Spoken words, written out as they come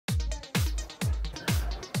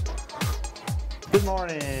Good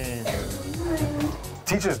morning.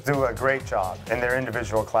 Teachers do a great job in their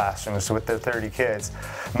individual classrooms with their 30 kids.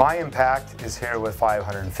 My impact is here with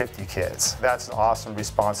 550 kids. That's an awesome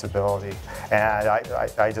responsibility, and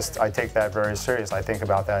I take that very serious. I think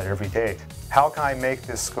about that every day. How can I make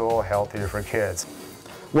this school healthier for kids?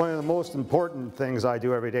 One of the most important things I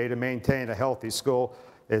do every day to maintain a healthy school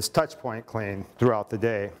is touch point clean throughout the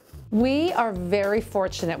day. We are very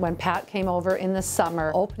fortunate when Pat came over in the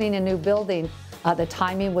summer, opening a new building. The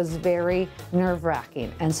timing was very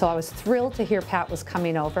nerve-wracking, and so I was thrilled to hear Pat was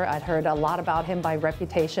coming over. I'd heard a lot about him by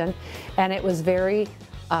reputation, and it was very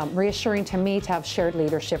reassuring to me to have shared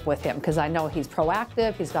leadership with him, because I know he's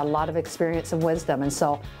proactive, he's got a lot of experience and wisdom, and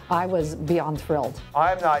so I was beyond thrilled.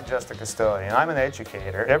 I'm not just a custodian, I'm an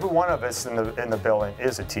educator. Every one of us in the building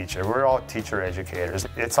is a teacher. We're all teacher educators.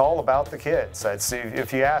 It's all about the kids.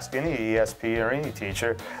 If you ask any ESP or any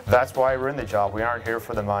teacher, that's why we're in the job. We aren't here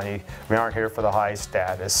for the money, we aren't here for the high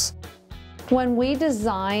status. When we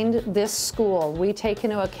designed this school, we take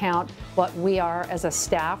into account what we are as a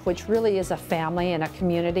staff, which really is a family and a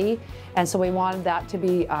community, and so we wanted that to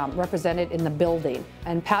be represented in the building.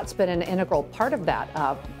 And Pat's been an integral part of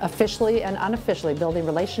that, officially and unofficially, building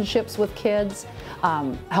relationships with kids,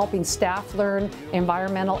 helping staff learn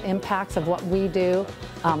environmental impacts of what we do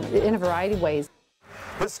in a variety of ways.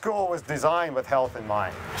 This school was designed with health in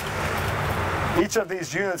mind. Each of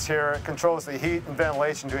these units here controls the heat and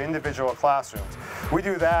ventilation to individual classrooms. We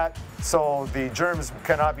do that so the germs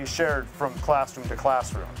cannot be shared from classroom to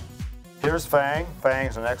classroom. Here's Fang.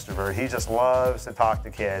 Fang's an extrovert. He just loves to talk to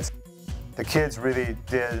kids. The kids really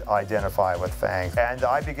did identify with Fang, and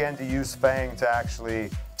I began to use Fang to actually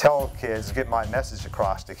tell kids, get my message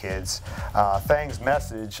across to kids. Fang's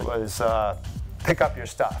message was pick up your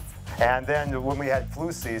stuff. And then when we had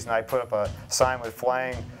flu season, I put up a sign with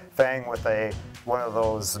Fang with one of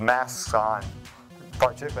those masks on,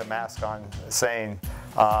 particulate mask on, saying,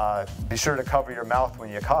 be sure to cover your mouth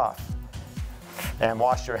when you cough and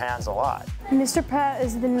wash your hands a lot. Mr. Pratt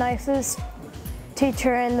is the nicest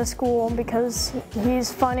teacher in the school because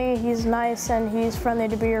he's funny, he's nice, and he's friendly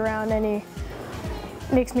to be around, and he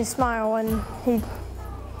makes me smile, and he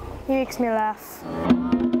makes me laugh.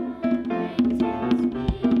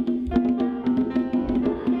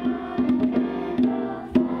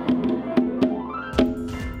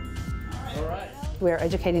 We're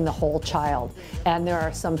educating the whole child, and there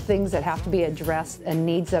are some things that have to be addressed and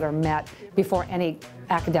needs that are met before any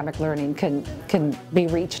academic learning can be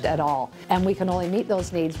reached at all. And we can only meet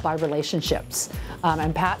those needs by relationships.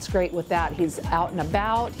 And Pat's great with that. He's out and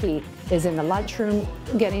about, he is in the lunchroom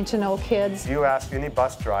getting to know kids. You ask any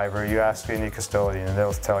bus driver, you ask any custodian, and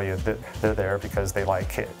they'll tell you that they're there because they like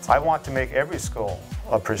kids. I want to make every school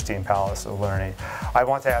a pristine palace of learning. I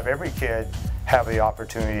want to have every kid have the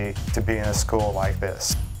opportunity to be in a school like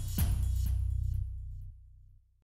this.